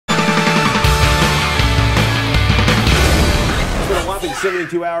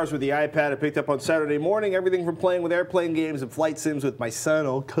72 hours with the iPad I picked up on Saturday morning. Everything from playing with airplane games and flight sims with my son,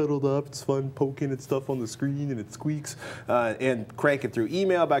 all cuddled up. It's fun poking at stuff on the screen and it squeaks. And cranking through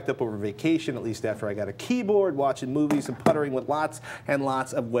email, backed up over vacation, at least after I got a keyboard, watching movies and puttering with lots and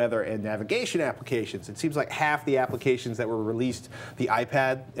lots of weather and navigation applications. It seems like half the applications that were released, the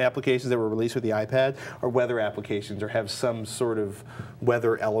iPad applications that were released with the iPad, are weather applications or have some sort of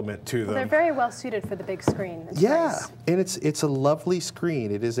weather element to them. Well, they're very well suited for the big screen. It's nice. And it's a lovely screen.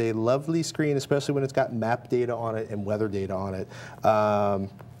 It is a lovely screen, especially when it's got map data on it and weather data on it.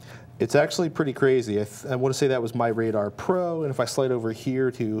 It's actually pretty crazy. I want to say that was my Radar Pro, and if I slide over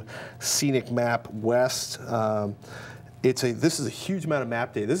here to Scenic Map West, this is a huge amount of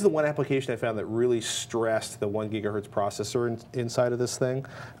map data. This is the one application I found that really stressed the 1 gigahertz processor inside of this thing.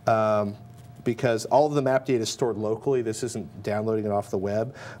 Because all of the map data is stored locally. This isn't downloading it off the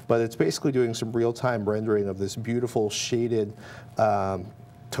web, but it's basically doing some real-time rendering of this beautiful shaded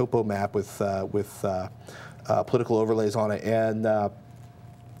topo map with political overlays on it. And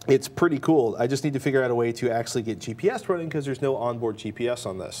it's pretty cool. I just need to figure out a way to actually get GPS running because there's no onboard GPS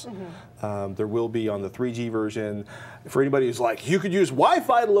on this. There will be on the 3G version. For anybody who's like, you could use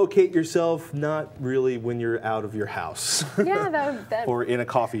Wi-Fi to locate yourself, not really when you're out of your house. Yeah, that or in a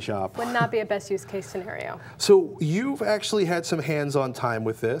coffee shop. Would not be a best use case scenario. So you've actually had some hands-on time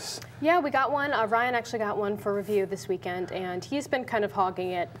with this. Yeah, we got one. Ryan actually got one for review this weekend, and he's been kind of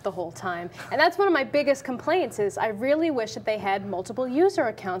hogging it the whole time. And that's one of my biggest complaints is I really wish that they had multiple user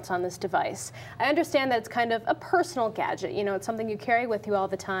accounts on this device. I understand that it's kind of a personal gadget. You know, it's something you carry with you all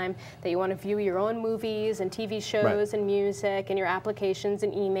the time, that you want to view your own movies and TV shows and music and your applications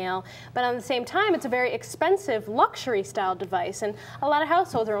and email. But at the same time, it's a very expensive luxury style device, and a lot of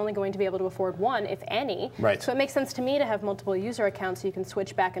households are only going to be able to afford one, if any. So it makes sense to me to have multiple user accounts so you can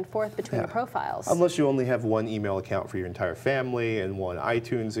switch back and forth between the profiles. Unless you only have one email account for your entire family and one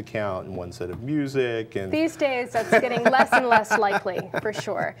iTunes account and one set of music. And these days, that's getting less and less likely, for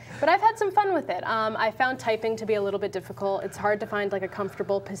sure. But I've had some fun with it. I found typing to be a little bit difficult. It's hard to find like a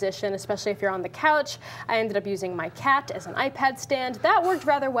comfortable position, especially if you're on the couch. I ended up using my cat as an iPad stand. That worked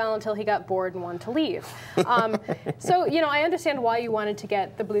rather well until he got bored and wanted to leave. So, you know, I understand why you wanted to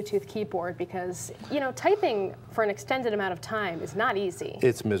get the Bluetooth keyboard because, you know, typing for an extended amount of time is not easy.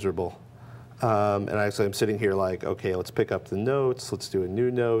 It's miserable. And actually, I'm sitting here like, okay, let's pick up the notes. Let's do a new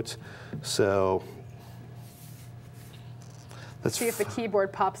note. So let's see if the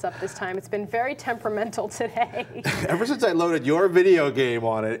keyboard pops up this time. It's been very temperamental today. Ever since I loaded your video game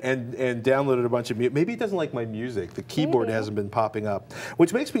on it and downloaded a bunch of music, maybe it doesn't like my music. The keyboard hasn't been popping up,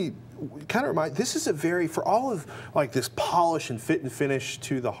 which makes me kind of remind, this is a very, for all of like this polish and fit and finish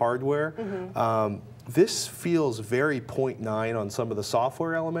to the hardware, this feels very 0.9 on some of the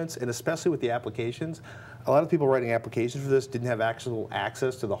software elements, and especially with the applications. A lot of people writing applications for this didn't have actual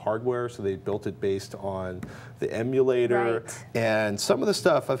access to the hardware, so they built it based on the emulator. And some of the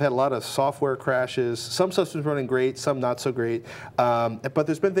stuff, I've had a lot of software crashes. Some stuff's been running great, some not so great. But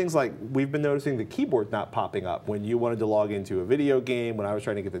there's been things like, we've been noticing the keyboard not popping up when you wanted to log into a video game, when I was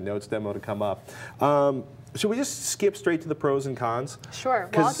trying to get the notes demo to come up. Should we just skip straight to the pros and cons? Sure.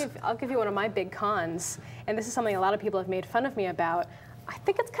 Well, I'll give you one of my big cons, and this is something a lot of people have made fun of me about. I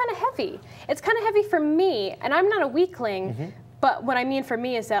think it's kind of heavy. It's kind of heavy for me, and I'm not a weakling, but what I mean for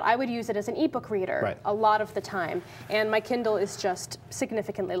me is that I would use it as an ebook reader a lot of the time, and my Kindle is just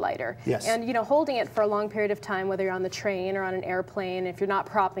significantly lighter. And you know, holding it for a long period of time, whether you're on the train or on an airplane, if you're not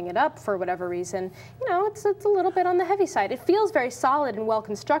propping it up for whatever reason, you know, it's a little bit on the heavy side. It feels very solid and well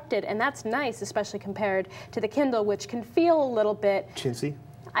constructed, and that's nice, especially compared to the Kindle, which can feel a little bit chintzy.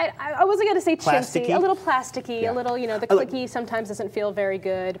 I wasn't going to say chintzy, a little plasticky, a little, you know, the clicky sometimes doesn't feel very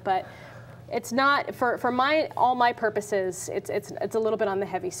good, but it's not, for all my purposes, it's a little bit on the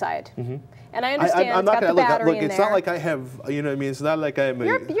heavy side. And I understand it's got the battery in there. It's not like I have, you know what I mean? It's not like I'm a...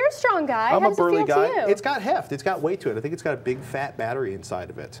 You're a strong guy. I'm a burly guy. It's got heft. It's got weight to it. I think it's got a big fat battery inside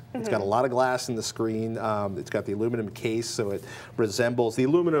of it. It's got a lot of glass in the screen. It's got the aluminum case, so it resembles the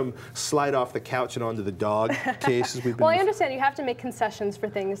aluminum slide off the couch and onto the dog cases. Well, I understand you have to make concessions for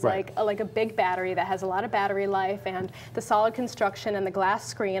things like a big battery that has a lot of battery life and the solid construction and the glass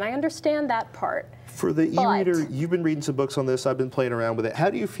screen. I understand that part. For the e-reader, you've been reading some books on this. I've been playing around with it. How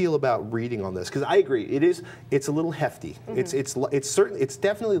do you feel about reading reading on this, because I agree, it's a little hefty. It's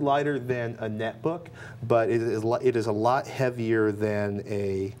definitely lighter than a netbook, but it is a lot heavier than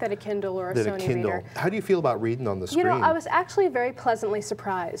a Kindle or a Sony reader. How do you feel about reading on the screen? You know, I was actually very pleasantly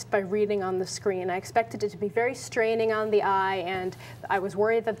surprised by reading on the screen. I expected it to be very straining on the eye, and I was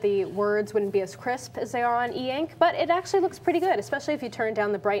worried that the words wouldn't be as crisp as they are on e-ink, but it actually looks pretty good, especially if you turn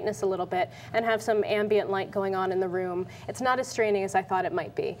down the brightness a little bit and have some ambient light going on in the room. It's not as straining as I thought it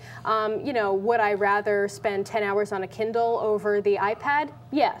might be. You know, would I rather spend 10 hours on a Kindle over the iPad?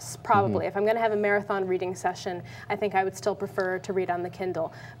 Yes, probably. If I'm going to have a marathon reading session, I think I would still prefer to read on the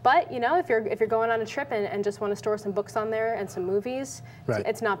Kindle. But, you know, if you're going on a trip and just want to store some books on there and some movies,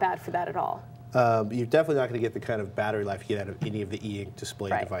 it's not bad for that at all. You're definitely not going to get the kind of battery life you get out of any of the e-ink display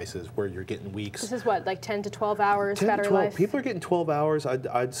devices where you're getting weeks. This is what, like 10 to 12 hours battery life? People are getting 12 hours.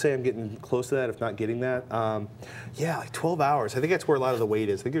 I'd say I'm getting close to that, if not getting that. Yeah, like 12 hours. I think that's where a lot of the weight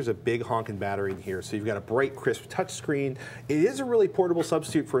is. I think there's a big honking battery in here. So you've got a bright, crisp touch screen. It is a really portable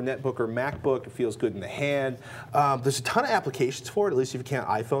substitute for a netbook or MacBook. It feels good in the hand. There's a ton of applications for it, at least if you count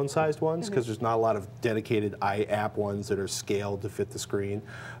iPhone-sized ones, because there's not a lot of dedicated iApp ones that are scaled to fit the screen,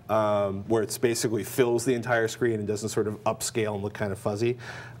 where it's basically fills the entire screen and doesn't sort of upscale and look kind of fuzzy.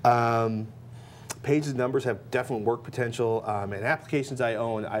 Pages and numbers have definite work potential, and applications I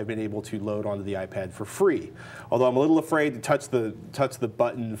own, I've been able to load onto the iPad for free. Although I'm a little afraid to touch the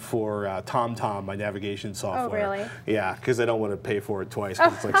button for TomTom, my navigation software. Oh, really? Yeah, because I don't want to pay for it twice,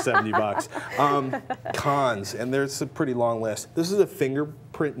 because it's like 70 bucks. Cons, and there's a pretty long list. This is a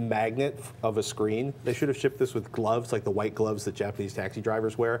fingerprint magnet of a screen. They should have shipped this with gloves, like the white gloves that Japanese taxi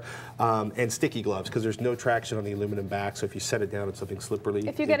drivers wear, and sticky gloves, because there's no traction on the aluminum back, so if you set it down, it's something slippery.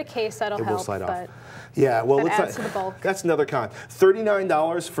 If you get a case, that'll help. It will slide off. But yeah, well, that adds to the bulk. That's another con.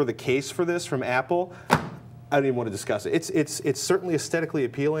 $39 for the case for this from Apple. I don't even want to discuss it. It's certainly aesthetically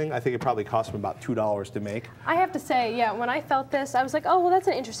appealing. I think it probably cost them about $2 to make. I have to say, yeah, when I felt this, I was like, oh, well, that's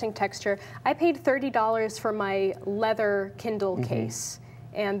an interesting texture. I paid $30 for my leather Kindle case.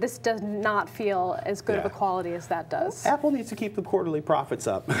 And this does not feel as good of a quality as that does. Well, Apple needs to keep the quarterly profits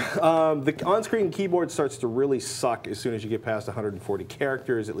up. The on-screen keyboard starts to really suck as soon as you get past 140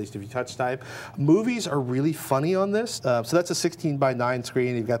 characters, at least if you touch type. Movies are really funny on this. So that's a 16:9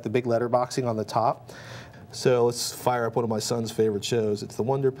 screen. You've got the big letterboxing on the top. So let's fire up one of my son's favorite shows. It's the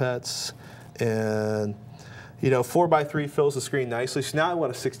Wonder Pets. And, you know, 4:3 fills the screen nicely. So now I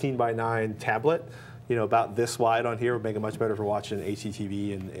want a 16:9 tablet. You know, about this wide on here would make it much better for watching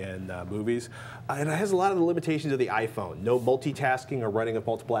HDTV and movies. And it has a lot of the limitations of the iPhone. No multitasking or running of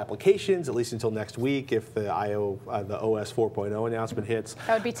multiple applications, at least until next week if the OS 4.0 announcement hits.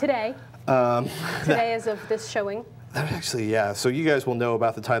 That would be today. Today as of this showing. Actually, yeah. So you guys will know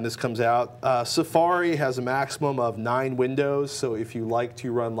about the time this comes out. Safari has a maximum of 9 windows. So if you like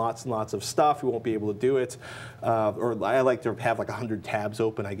to run lots and lots of stuff, you won't be able to do it. Or I like to have like 100 tabs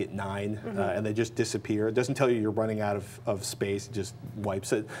open. I get 9, and they just disappear. It doesn't tell you you're running out of space. It just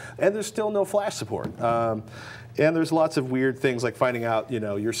wipes it. And there's still no flash support. And there's lots of weird things like finding out, you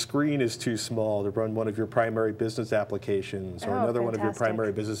know, your screen is too small to run one of your primary business applications, or another one of your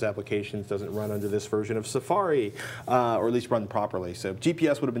primary business applications doesn't run under this version of Safari, or at least run properly. So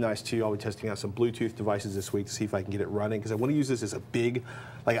GPS would have been nice too. I'll be testing out some Bluetooth devices this week to see if I can get it running, because I want to use this as a big,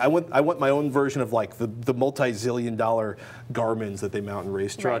 like I want my own version of like the multi-zillion-dollar Garmins that they mount in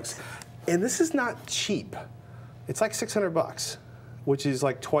race trucks. Right. And this is not cheap. It's like 600 bucks. Which is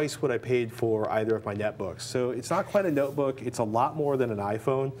like twice what I paid for either of my netbooks. So it's not quite a notebook. It's a lot more than an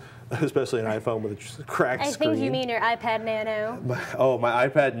iPhone, especially an iPhone with a cracked screen. I think you mean your iPad Nano. My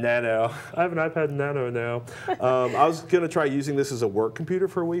iPad Nano. I have an iPad Nano now. I was going to try using this as a work computer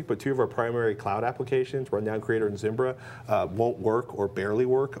for a week, but 2 of our primary cloud applications, Rundown Creator and Zimbra, won't work or barely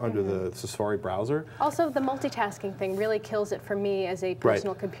work under the Safari browser. Also, the multitasking thing really kills it for me as a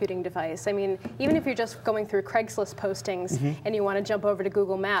personal computing device. I mean, even if you're just going through Craigslist postings and you want to jump over to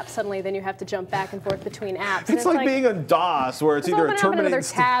Google Maps, suddenly then you have to jump back and forth between apps. It's like being on DOS, where it's either a terminating another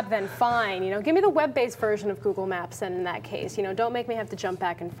tab, then fine. You know, give me the web-based version of Google Maps. Then in that case, you know, don't make me have to jump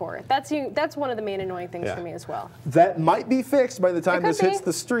back and forth. That's one of the main annoying things for me as well. That might be fixed by the time this hits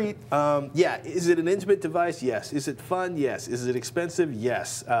the street. Yeah, is it an intimate device? Yes. Is it fun? Yes. Is it expensive?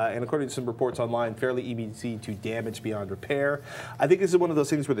 Yes. And according to some reports online, fairly easy to damage beyond repair. I think this is one of those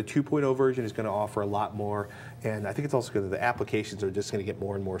things where the 2.0 version is going to offer a lot more. And I think it's also good that the applications are just going to get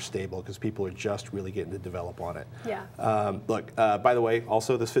more and more stable because people are just really getting to develop on it. Yeah. Look, by the way,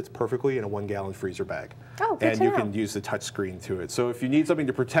 also this fits perfectly in a 1-gallon freezer bag. Oh, good and you can use the touch screen to it. So if you need something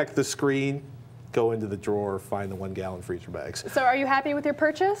to protect the screen, go into the drawer, find the 1 gallon freezer bags. So are you happy with your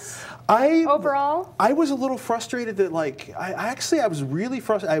purchase? Overall? I was a little frustrated that I was really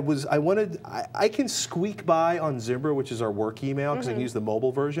frustrated. I can squeak by on Zimmer, which is our work email, because I can use the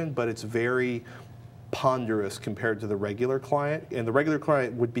mobile version, but it's very ponderous compared to the regular client, and the regular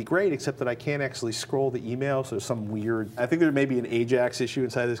client would be great, except that I can't actually scroll the email, so there's some weird, I think there may be an Ajax issue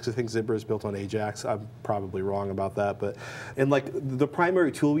inside this, because I think Zimmer is built on Ajax. I'm probably wrong about that, but, and like the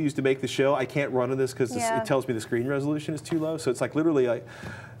primary tool we use to make the show, I can't run on this because it tells me the screen resolution is too low, so it's like literally like,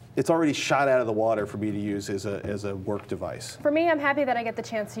 it's already shot out of the water for me to use as a work device. For me, I'm happy that I get the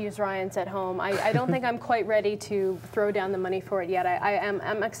chance to use Ryan's at home. I don't think I'm quite ready to throw down the money for it yet.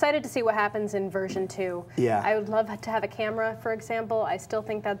 I'm excited to see what happens in version 2. Yeah. I would love to have a camera, for example. I still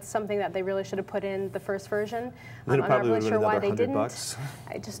think that's something that they really should have put in the first version. I'm not really sure why they didn't. $100.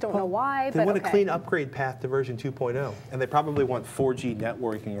 I just don't know why. They want a clean upgrade path to version 2.0, and they probably want 4G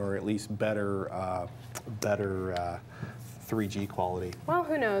networking or at least better 3G quality. Well,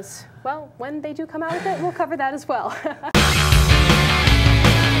 who knows? Well, when they do come out with it, we'll cover that as well.